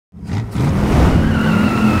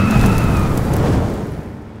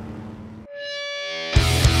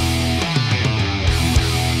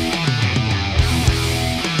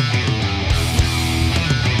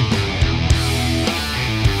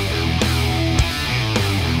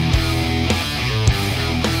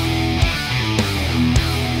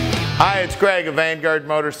Hi, it's Greg of Vanguard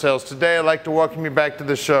Motor Sales. Today I'd like to welcome you back to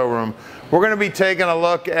the showroom. We're going to be taking a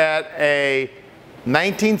look at a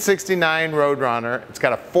 1969 Roadrunner. It's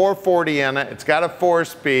got a 440 in it. It's got a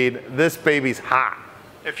 4-speed. This baby's hot.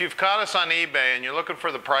 If you've caught us on eBay and you're looking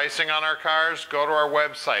for the pricing on our cars, go to our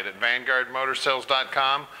website at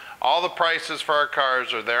vanguardmotorsales.com. All the prices for our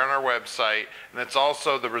cars are there on our website, and it's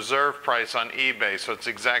also the reserve price on eBay, so it's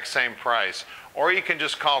the exact same price. Or you can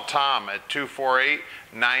just call Tom at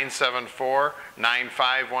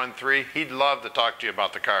 248-974-9513. He'd love to talk to you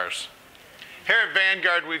about the cars. Here at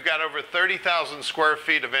Vanguard, we've got over 30,000 square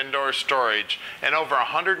feet of indoor storage and over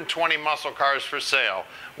 120 muscle cars for sale.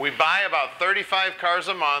 We buy about 35 cars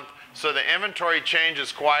a month, so the inventory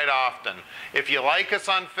changes quite often. If you like us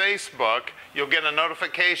on Facebook, you'll get a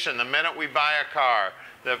notification the minute we buy a car.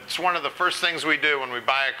 That's one of the first things we do when we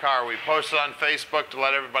buy a car. We post it on Facebook to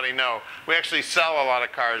let everybody know. We actually sell a lot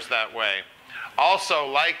of cars that way. Also,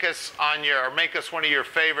 like us on your, or make us one of your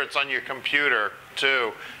favorites on your computer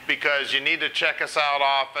too, because you need to check us out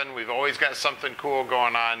often. We've always got something cool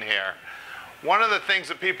going on here. One of the things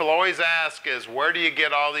that people always ask is, where do you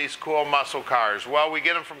get all these cool muscle cars? Well, we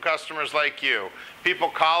get them from customers like you. People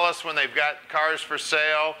call us when they've got cars for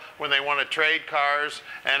sale, when they want to trade cars,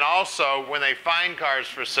 and also when they find cars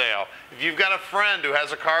for sale. If you've got a friend who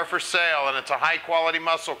has a car for sale and it's a high quality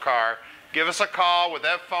muscle car, give us a call with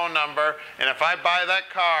that phone number, and if I buy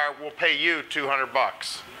that car, we'll pay you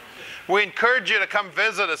 $200. We encourage you to come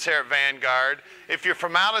visit us here at Vanguard. If you're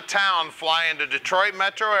from out of town, fly into Detroit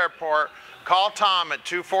Metro Airport, call Tom at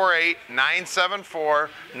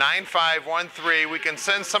 248-974-9513. We can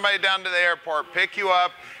send somebody down to the airport, pick you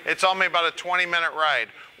up. It's only about a 20-minute ride.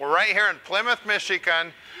 We're right here in Plymouth,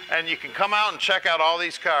 Michigan, and you can come out and check out all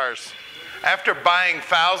these cars. After buying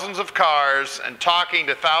thousands of cars and talking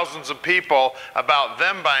to thousands of people about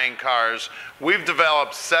them buying cars, we've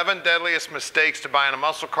developed 7 deadliest mistakes to buying a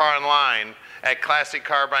muscle car online at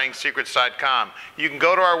ClassicCarBuyingSecrets.com. You can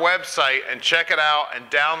go to our website and check it out and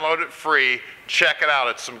download it free. Check it out.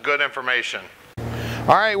 It's some good information.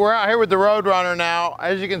 All right, we're out here with the Roadrunner now.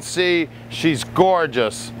 As you can see, she's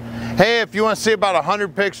gorgeous. Hey, if you want to see about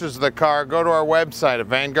 100 pictures of the car, go to our website at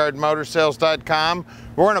VanguardMotorsales.com.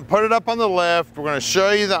 We're going to put it up on the lift. We're going to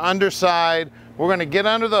show you the underside. We're going to get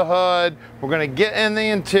under the hood. We're going to get in the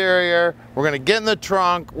interior. We're going to get in the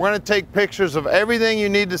trunk. We're going to take pictures of everything you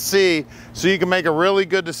need to see so you can make a really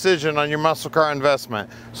good decision on your muscle car investment.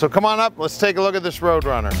 So come on up. Let's take a look at this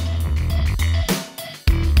Roadrunner.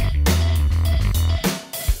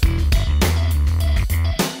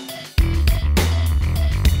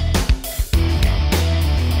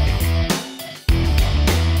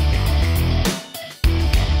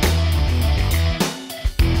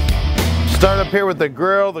 Start up here with the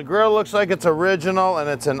grill. The grill looks like it's original and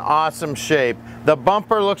it's in awesome shape. The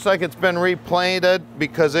bumper looks like it's been repainted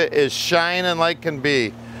because it is shining like can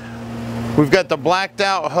be. We've got the blacked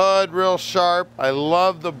out hood, real sharp. I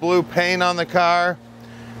love the blue paint on the car.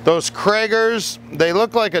 Those Kragers, they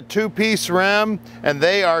look like a 2-piece rim and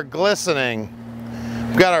they are glistening.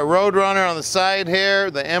 We've got our Roadrunner on the side here.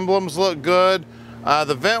 The emblems look good.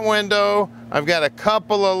 The vent window, I've got a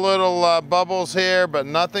couple of little bubbles here, but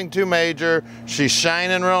nothing too major. She's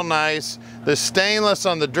shining real nice. The stainless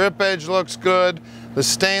on the drip edge looks good. The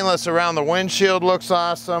stainless around the windshield looks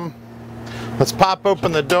awesome. Let's pop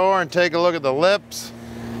open the door and take a look at the lips.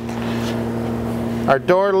 Our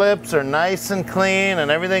door lips are nice and clean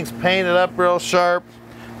and everything's painted up real sharp.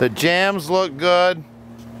 The jambs look good.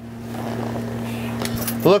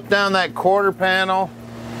 Look down that quarter panel.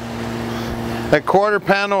 That quarter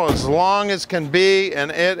panel is long as can be, and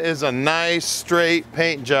it is a nice straight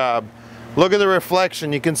paint job. Look at the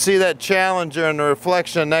reflection. You can see that Challenger and the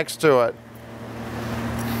reflection next to it.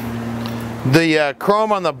 The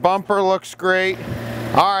chrome on the bumper looks great.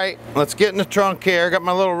 All right, let's get in the trunk here. Got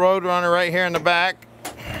my little Roadrunner right here in the back.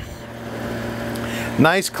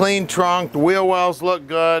 Nice clean trunk. The wheel wells look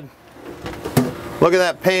good. Look at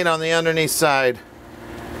that paint on the underneath side.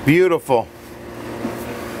 Beautiful.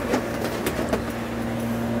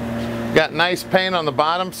 Got nice paint on the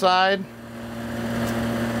bottom side.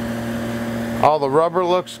 All the rubber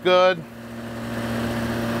looks good.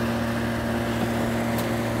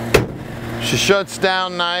 She shuts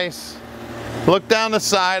down nice. Look down the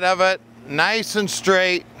side of it. Nice and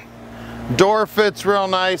straight. Door fits real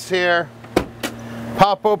nice here.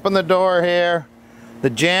 Pop open the door here. The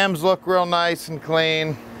jambs look real nice and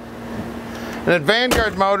clean. And at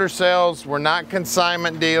Vanguard Motor Sales, we're not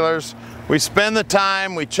consignment dealers. We spend the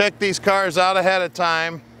time, we check these cars out ahead of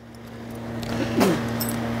time.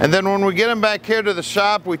 And then when we get them back here to the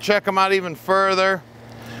shop, we check them out even further.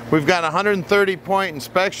 We've got a 130-point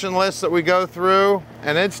inspection list that we go through,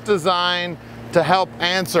 and it's designed to help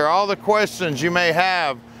answer all the questions you may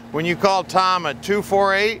have when you call Tom at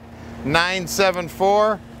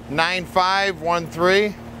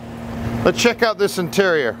 248-974-9513. Let's check out this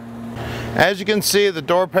interior. As you can see, the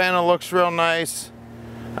door panel looks real nice.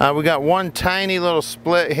 We got one tiny little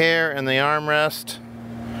split here in the armrest.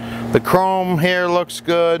 The chrome here looks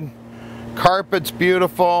good. Carpet's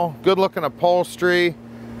beautiful, good looking upholstery.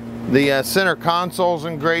 The center console's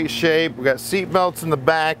in great shape. We got seat belts in the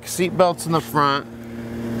back, seat belts in the front.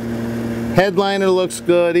 Headliner looks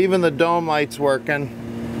good, even the dome light's working.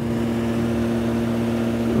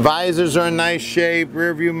 Visors are in nice shape,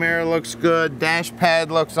 rear view mirror looks good, dash pad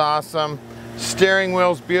looks awesome. Steering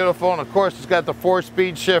wheel's beautiful, and of course it's got the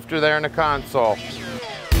 4-speed shifter there in the console.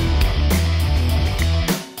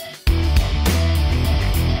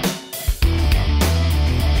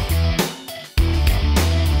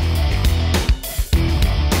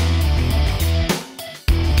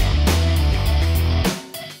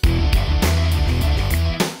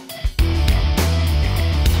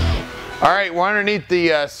 All right, we're underneath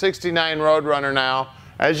the 69 Roadrunner now.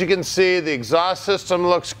 As you can see, the exhaust system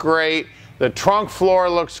looks great. The trunk floor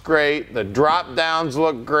looks great. The drop downs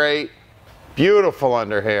look great. Beautiful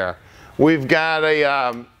under here. We've got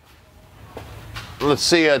a, let's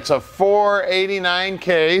see, it's a 489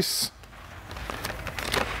 case.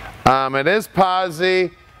 It is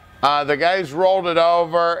posi. The guys rolled it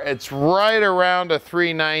over. It's right around a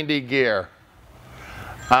 390 gear.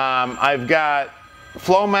 I've got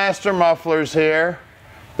Flowmaster mufflers here.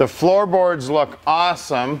 The floorboards look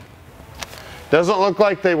awesome. Doesn't look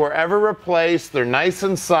like they were ever replaced. They're nice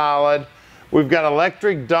and solid. We've got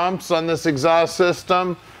electric dumps on this exhaust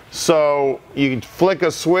system, so you flick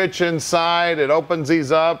a switch inside, it opens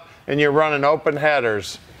these up, and you're running open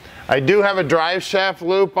headers. I do have a drive shaft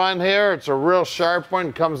loop on here. It's a real sharp one.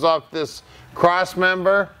 It comes off this cross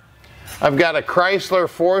member. I've got a Chrysler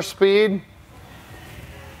 4-speed.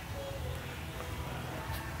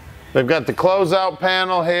 They've got the closeout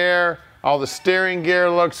panel here. All the steering gear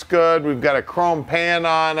looks good. We've got a chrome pan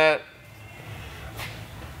on it.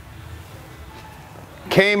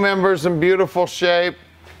 K-member's in beautiful shape.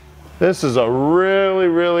 This is a really,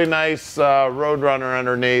 really nice Roadrunner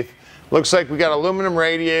underneath. Looks like we got aluminum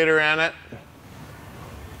radiator in it.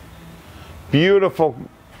 Beautiful.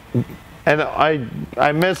 And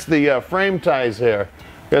I missed the frame ties here.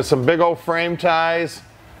 Got some big old frame ties.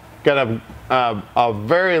 Got a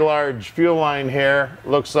very large fuel line here.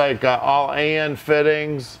 Looks like all AN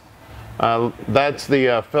fittings. That's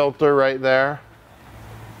the filter right there.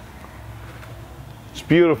 It's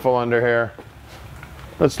beautiful under here.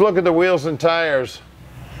 Let's look at the wheels and tires.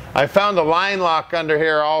 I found a line lock under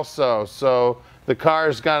here also, so the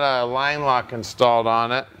car's got a line lock installed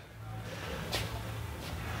on it.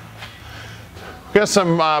 Got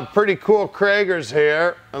some pretty cool Kragers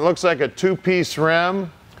here. It looks like a 2-piece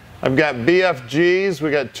rim. I've got BFGs,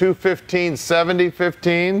 we got two 1570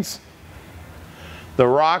 15s. The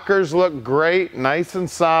rockers look great, nice and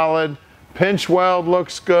solid. Pinch weld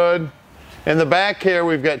looks good. In the back here,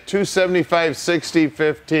 we've got two 7560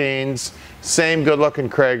 15s, same good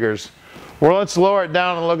looking Kragers. Well, let's lower it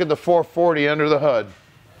down and look at the 440 under the hood.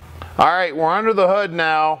 All right, we're under the hood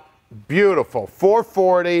now. Beautiful,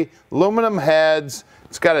 440, aluminum heads.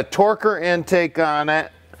 It's got a Torker intake on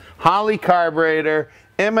it, Holley carburetor,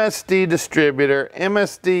 MSD distributor,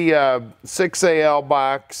 MSD 6AL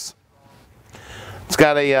box. It's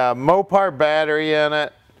got a Mopar battery in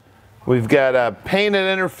it. We've got painted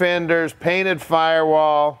inner fenders, painted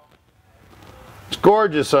firewall. It's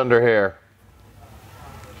gorgeous under here.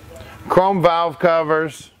 Chrome valve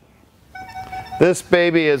covers. This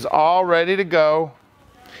baby is all ready to go.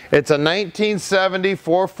 It's a 1970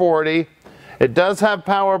 440. It does have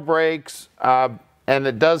power brakes and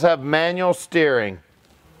it does have manual steering.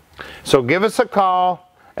 So give us a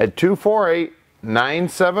call at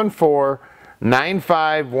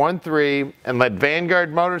 248-974-9513 and let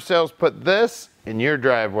Vanguard Motor Sales put this in your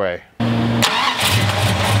driveway.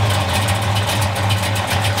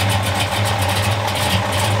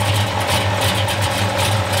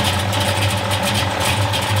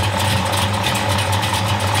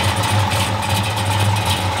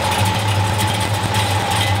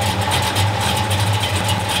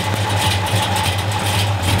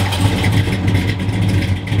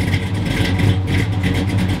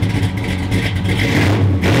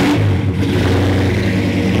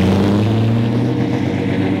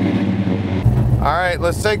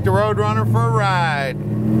 Let's take the Roadrunner for a ride.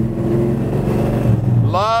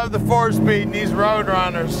 Love the 4-speed in these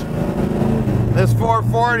Roadrunners. This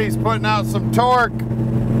 440 is putting out some torque.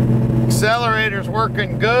 Accelerator's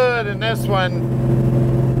working good in this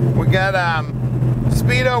one. We got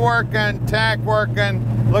speedo working, tach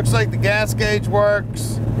working. Looks like the gas gauge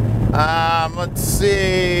works. Let's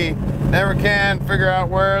see. Never can figure out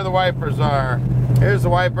where the wipers are. Here's the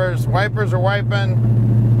wipers. Wipers are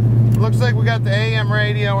wiping. Looks like we got the AM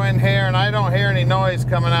radio in here, and I don't hear any noise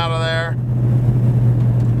coming out of there.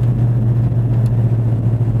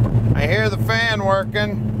 I hear the fan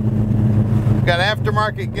working. We've got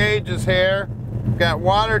aftermarket gauges here. We've got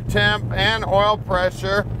water temp and oil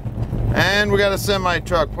pressure. And we got a semi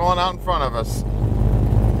truck pulling out in front of us.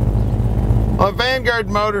 Well, at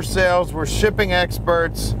Vanguard Motor Sales, we're shipping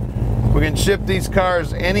experts. We can ship these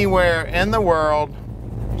cars anywhere in the world.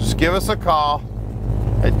 Just give us a call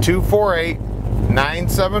at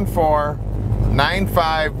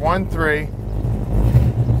 248-974-9513.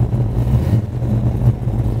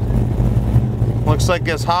 Looks like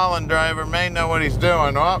this Holland driver may know what he's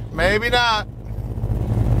doing. Well, maybe not.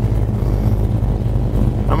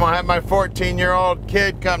 I'm gonna have my 14-year-old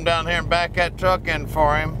kid come down here and back that truck in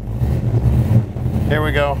for him. Here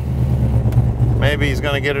we go. Maybe he's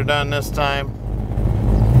gonna get her done this time.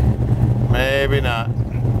 Maybe not.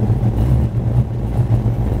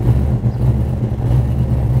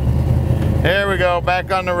 Here we go,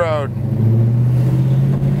 back on the road.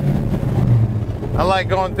 I like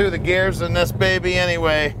going through the gears in this baby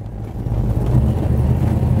anyway.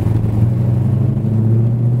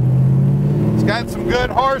 It's got some good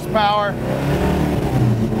horsepower.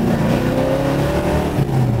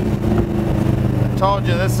 I told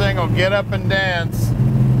you this thing will get up and dance.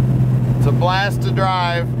 It's a blast to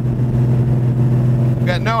drive.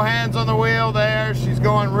 Got no hands on the wheel there. She's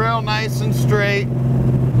going real nice and straight.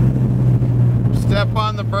 Step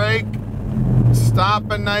on the brake.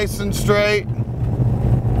 Stopping nice and straight.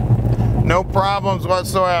 No problems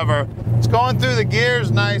whatsoever. It's going through the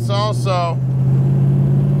gears nice also.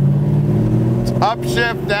 It's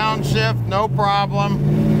upshift, downshift, no problem.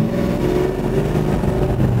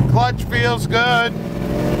 Clutch feels good.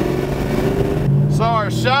 So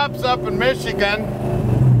our shop's up in Michigan.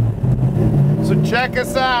 So check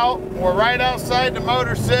us out. We're right outside the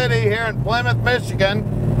Motor City here in Plymouth, Michigan.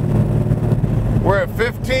 We're at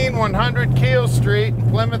 15100 Keel Street in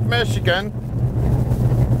Plymouth, Michigan.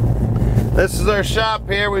 This is our shop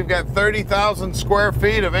here. We've got 30,000 square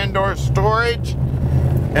feet of indoor storage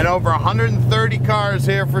and over 130 cars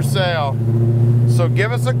here for sale. So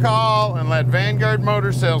give us a call and let Vanguard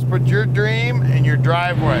Motor Sales put your dream in your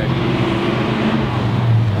driveway.